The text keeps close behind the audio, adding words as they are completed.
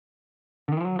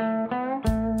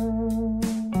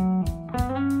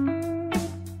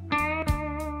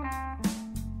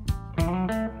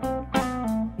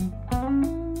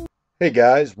Hey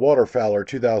guys, Waterfowler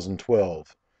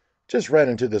 2012. Just ran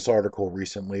into this article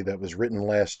recently that was written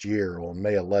last year on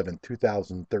May 11th,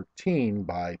 2013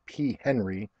 by P.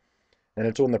 Henry, and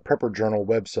it's on the Prepper Journal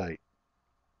website.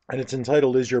 And it's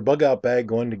entitled, Is Your Bug Out Bag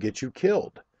Going to Get You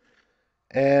Killed?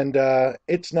 And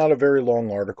it's not a very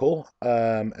long article,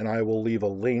 and I will leave a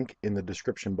link in the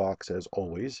description box as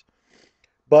always.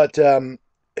 But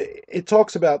it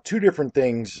talks about two different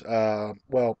things.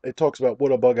 It talks about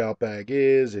what a bug out bag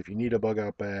is, if you need a bug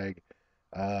out bag.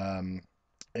 Um,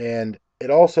 and it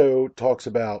also talks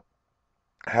about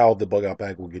how the bug out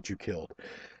bag will get you killed.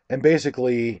 And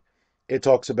basically, it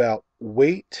talks about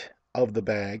weight of the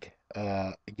bag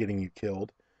getting you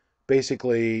killed.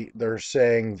 Basically, they're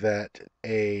saying that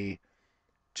a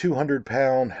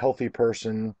 200-pound healthy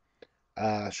person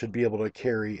should be able to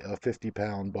carry a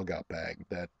 50-pound bug out bag.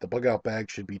 That the bug out bag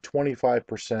should be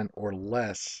 25% or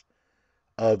less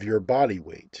of your body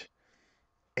weight.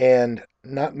 And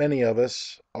not many of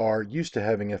us are used to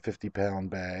having a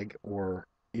 50-pound bag or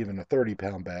even a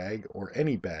 30-pound bag or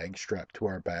any bag strapped to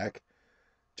our back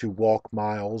to walk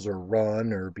miles or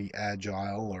run or be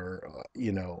agile or,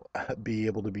 be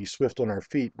able to be swift on our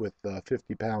feet with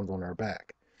 50 pounds on our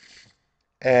back.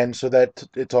 And so that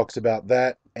it talks about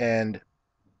that. And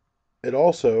it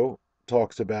also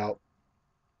talks about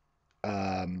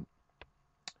um,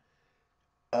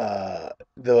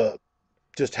 the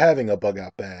just having a bug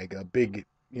out bag, a big,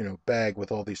 bag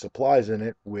with all these supplies in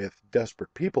it with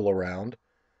desperate people around.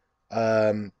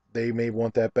 They may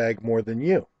want that bag more than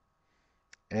you.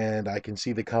 And I can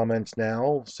see the comments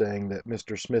now saying that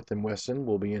Mr. Smith and Wesson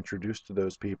will be introduced to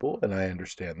those people, and I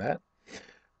understand that.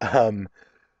 Um,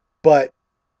 but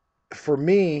for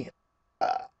me,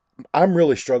 uh, I'm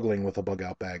really struggling with a bug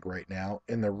out bag right now,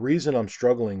 and the reason I'm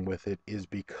struggling with it is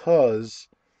because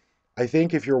I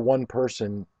think if you're one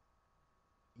person,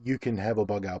 you can have a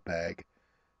bug out bag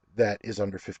that is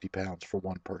under 50 pounds for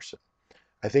one person.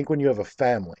 I think when you have a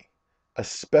family,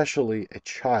 especially a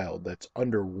child that's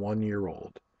under 1 year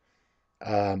old,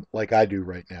 like I do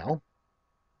right now,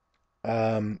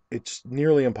 it's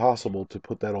nearly impossible to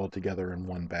put that all together in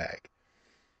one bag.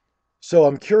 So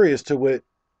I'm curious to what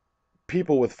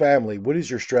people with family, what is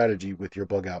your strategy with your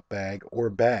bug out bag or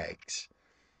bags?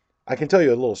 I can tell you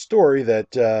a little story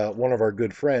that one of our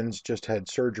good friends just had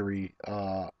surgery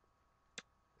in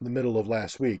the middle of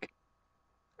last week.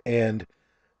 And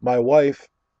my wife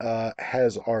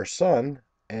has our son,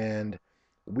 and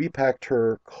we packed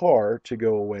her car to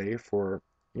go away for,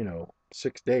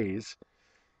 6 days.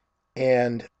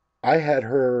 And I had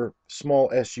her small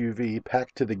SUV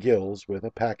packed to the gills with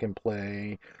a pack and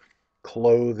play,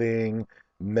 clothing,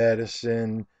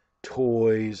 medicine,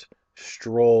 toys,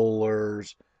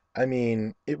 strollers. I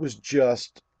mean, it was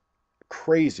just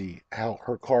crazy how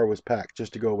her car was packed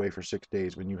just to go away for 6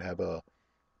 days when you have a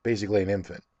basically an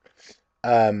infant.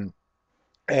 Um,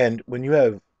 and when you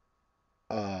have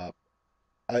uh,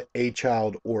 a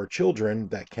child or children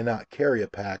that cannot carry a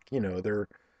pack, they're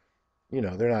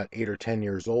not 8 or 10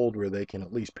 years old where they can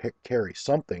at least carry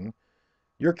something.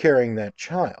 You're carrying that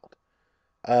child.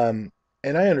 Um,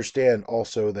 and I understand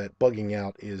also that bugging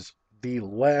out is the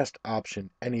last option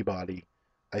anybody,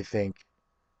 I think,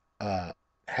 uh,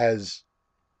 has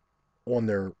on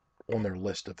their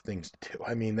list of things to do.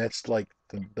 I mean, that's like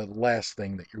the last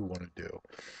thing that you want to do.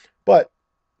 But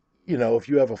if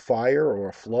you have a fire or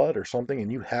a flood or something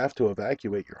and you have to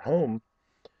evacuate your home,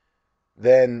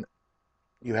 then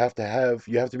you have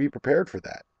to be prepared for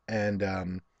that. And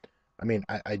I mean,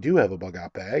 I do have a bug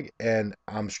out bag and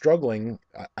I'm struggling.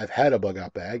 I've had a bug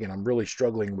out bag and I'm really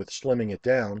struggling with slimming it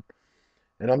down.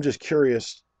 And I'm just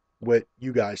curious what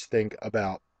you guys think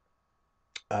about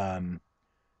um,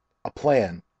 a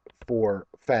plan for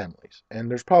families. And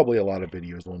there's probably a lot of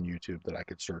videos on YouTube that I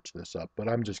could search this up, but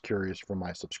I'm just curious from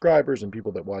my subscribers and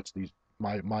people that watch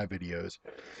my videos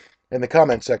in the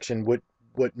comment section what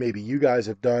maybe you guys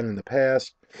have done in the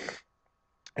past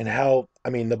and how, I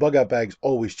mean, the bug out bag's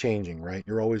always changing, right?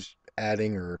 You're always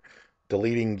adding or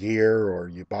deleting gear or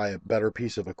you buy a better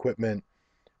piece of equipment.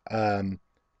 Um,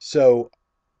 so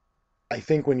I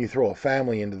think when you throw a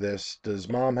family into this, does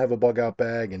mom have a bug out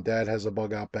bag and dad has a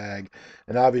bug out bag?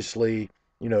 And obviously,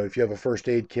 if you have a first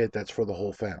aid kit, that's for the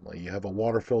whole family. You have a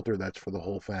water filter, that's for the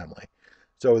whole family.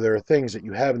 So there are things that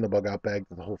you have in the bug out bag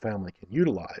that the whole family can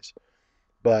utilize.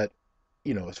 But,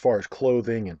 as far as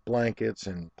clothing and blankets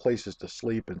and places to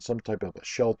sleep and some type of a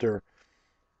shelter,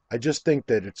 I just think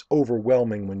that it's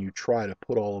overwhelming when you try to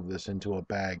put all of this into a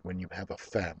bag when you have a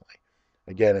family.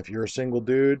 Again, if you're a single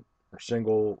dude or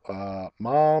single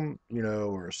mom,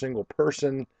 or a single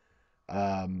person,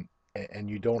 and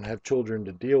you don't have children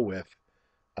to deal with,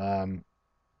 um,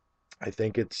 I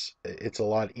think it's a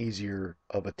lot easier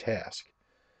of a task.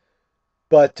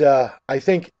 But I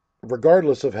think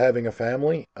regardless of having a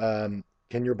family, can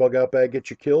your bug out bag get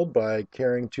you killed by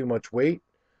carrying too much weight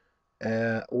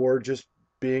or just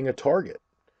being a target?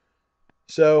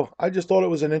 So I just thought it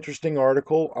was an interesting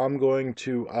article. I'm going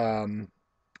to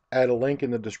add a link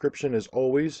in the description as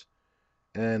always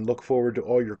and look forward to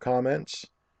all your comments.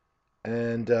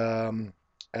 And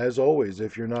as always,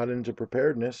 if you're not into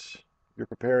preparedness, you're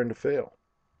preparing to fail.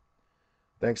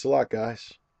 Thanks a lot,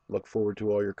 guys. Look forward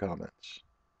to all your comments.